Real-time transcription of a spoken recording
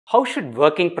How should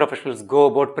working professionals go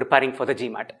about preparing for the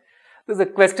GMAT? This is a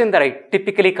question that I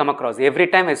typically come across every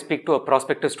time I speak to a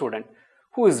prospective student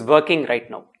who is working right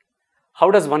now.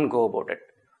 How does one go about it?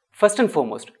 First and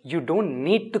foremost, you don't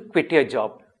need to quit your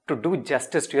job to do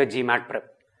justice to your GMAT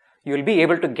prep. You will be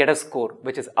able to get a score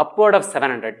which is upward of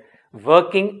 700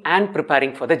 working and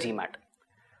preparing for the GMAT.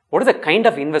 What is the kind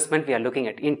of investment we are looking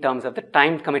at in terms of the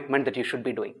time commitment that you should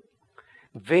be doing?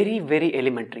 Very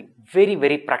elementary,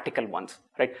 very practical ones,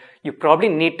 right? You probably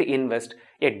need to invest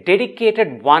a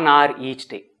dedicated 1 hour each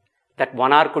day. That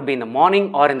 1 hour could be in the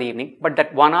morning or in the evening, but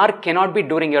that 1 hour cannot be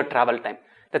during your travel time.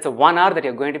 That's a 1 hour that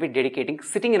you're going to be dedicating,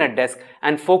 sitting in a desk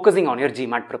and focusing on your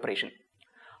GMAT preparation.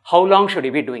 How long should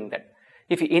you be doing that?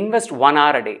 If you invest 1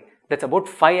 hour a day, that's about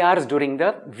 5 hours during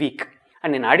the week.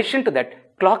 And in addition to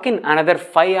that, clock in another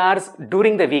 5 hours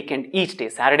during the weekend each day,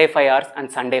 Saturday 5 hours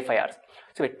and Sunday 5 hours.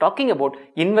 So we're talking about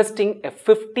investing a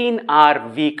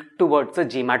 15-hour week towards the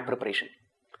GMAT preparation.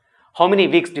 How many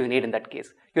weeks do you need in that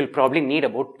case? You'll probably need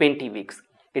about 20 weeks.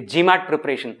 The GMAT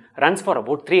preparation runs for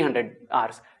about 300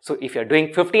 hours. So if you're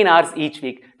doing 15 hours each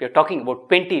week, we're talking about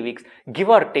 20 weeks. Give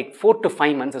or take 4 to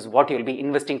 5 months is what you'll be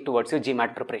investing towards your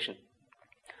GMAT preparation.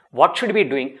 What should you be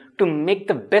doing to make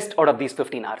the best out of these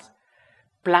 15 hours?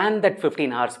 Plan that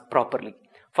 15 hours properly.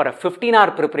 For a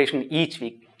 15-hour preparation each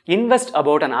week, invest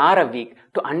about an hour a week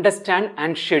to understand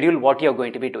and schedule what you're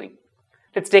going to be doing.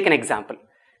 Let's take an example.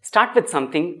 Start with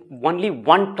something, only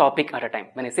one topic at a time.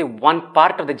 When I say one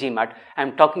part of the GMAT,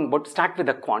 I'm talking about start with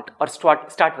the quant or start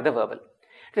with the verbal.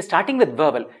 If you're starting with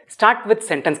verbal, start with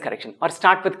sentence correction or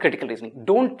start with critical reasoning.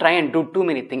 Don't try and do too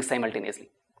many things simultaneously.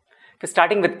 If you're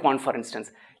starting with quant, for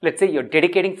instance, let's say you're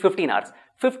dedicating 15 hours.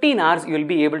 15 hours, you'll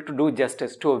be able to do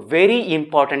justice to a very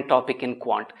important topic in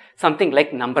quant, something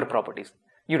like number properties.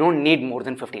 You don't need more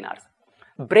than 15 hours.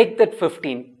 Break that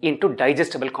 15 into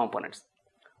digestible components.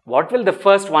 What will the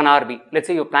first 1 hour be? Let's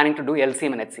say you're planning to do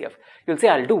LCM and HCF. You'll say,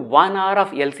 I'll do 1 hour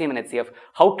of LCM and HCF.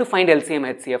 How to find LCM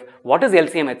and HCF? What is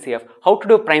LCM and HCF? How to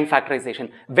do prime factorization?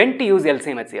 When to use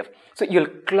LCM and HCF? So you'll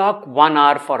clock 1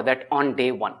 hour for that on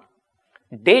day 1.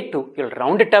 Day 2, you'll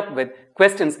round it up with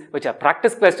questions which are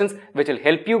practice questions which will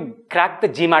help you crack the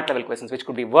GMAT level questions, which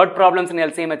could be word problems in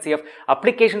LCM and HCF,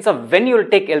 applications of when you'll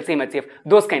take LCM and HCF,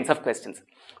 those kinds of questions.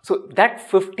 So that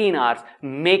 15 hours,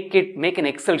 make an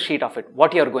Excel sheet of it,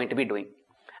 what you're going to be doing,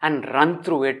 and run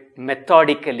through it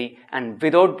methodically and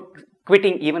without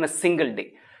quitting even a single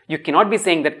day. You cannot be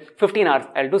saying that 15 hours,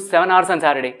 I'll do 7 hours on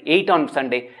Saturday, 8 on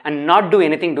Sunday and not do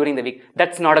anything during the week.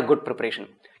 That's not a good preparation.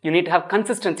 You need to have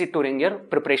consistency during your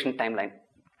preparation timeline.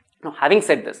 Now, having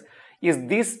said this, is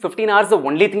these 15 hours the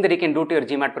only thing that you can do to your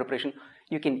GMAT preparation?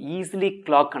 You can easily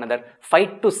clock another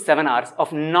 5 to 7 hours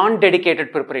of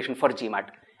non-dedicated preparation for GMAT.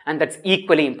 And that's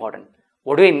equally important.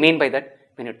 What do I mean by that?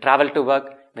 When you travel to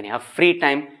work, when you have free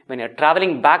time, when you're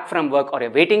traveling back from work or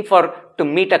you're waiting to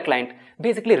meet a client,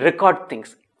 basically record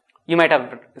things. You might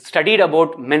have studied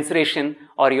about mensuration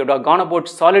or you'd have gone about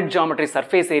solid geometry,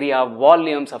 surface area,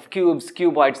 volumes of cubes,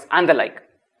 cuboids and the like.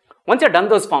 Once you've done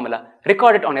those formula,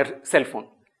 record it on your cell phone.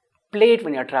 Play it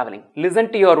when you're traveling.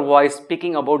 Listen to your voice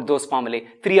speaking about those formulae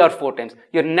 3 or 4 times.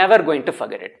 You're never going to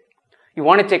forget it. You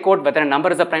want to check out whether a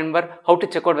number is a prime number, how to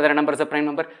check out whether a number is a prime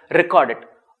number, record it.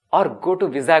 Or go to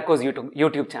Visaco's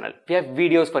YouTube channel. We have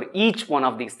videos for each one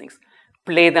of these things.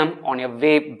 Play them on your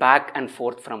way back and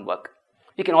forth from work.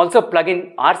 You can also plug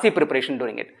in RC preparation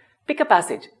during it. Pick a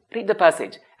passage, read the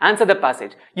passage, answer the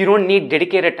passage. You don't need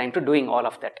dedicated time to doing all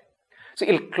of that. So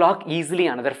you'll clock easily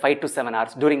another 5 to 7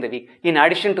 hours during the week in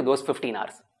addition to those 15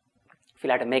 hours. If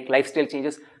you'll have to make lifestyle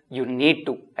changes, you need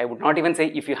to. I would not even say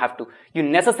if you have to. You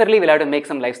necessarily will have to make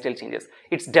some lifestyle changes.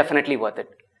 It's definitely worth it.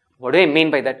 What do I mean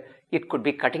by that? It could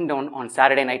be cutting down on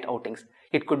Saturday night outings.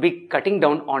 It could be cutting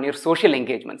down on your social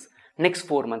engagements. Next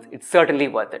 4 months, it's certainly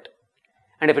worth it.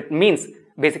 And if it means,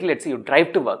 basically, let's say you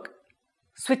drive to work,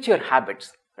 switch your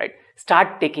habits, right?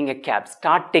 Start taking a cab,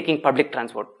 start taking public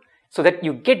transport so that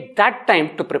you get that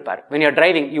time to prepare. When you're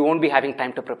driving, you won't be having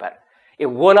time to prepare. A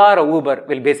Ola or a Uber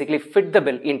will basically fit the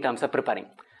bill in terms of preparing.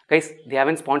 Guys, they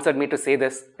haven't sponsored me to say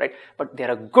this, right? But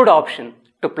they're a good option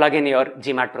to plug in your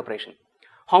GMAT preparation.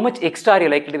 How much extra are you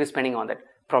likely to be spending on that?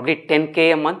 Probably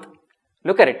 10K a month.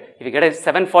 Look at it. If you get a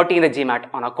 740 in the GMAT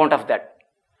on account of that,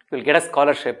 you'll get a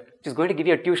scholarship which is going to give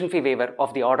you a tuition fee waiver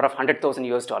of the order of 100,000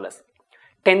 US dollars.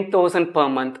 10,000 per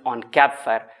month on cab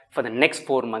fare for the next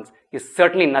 4 months is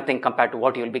certainly nothing compared to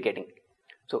what you'll be getting.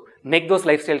 So make those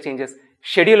lifestyle changes,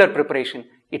 schedule your preparation.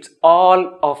 It's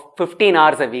all of 15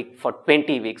 hours a week for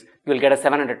 20 weeks. You'll get a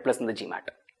 700 plus in the GMAT.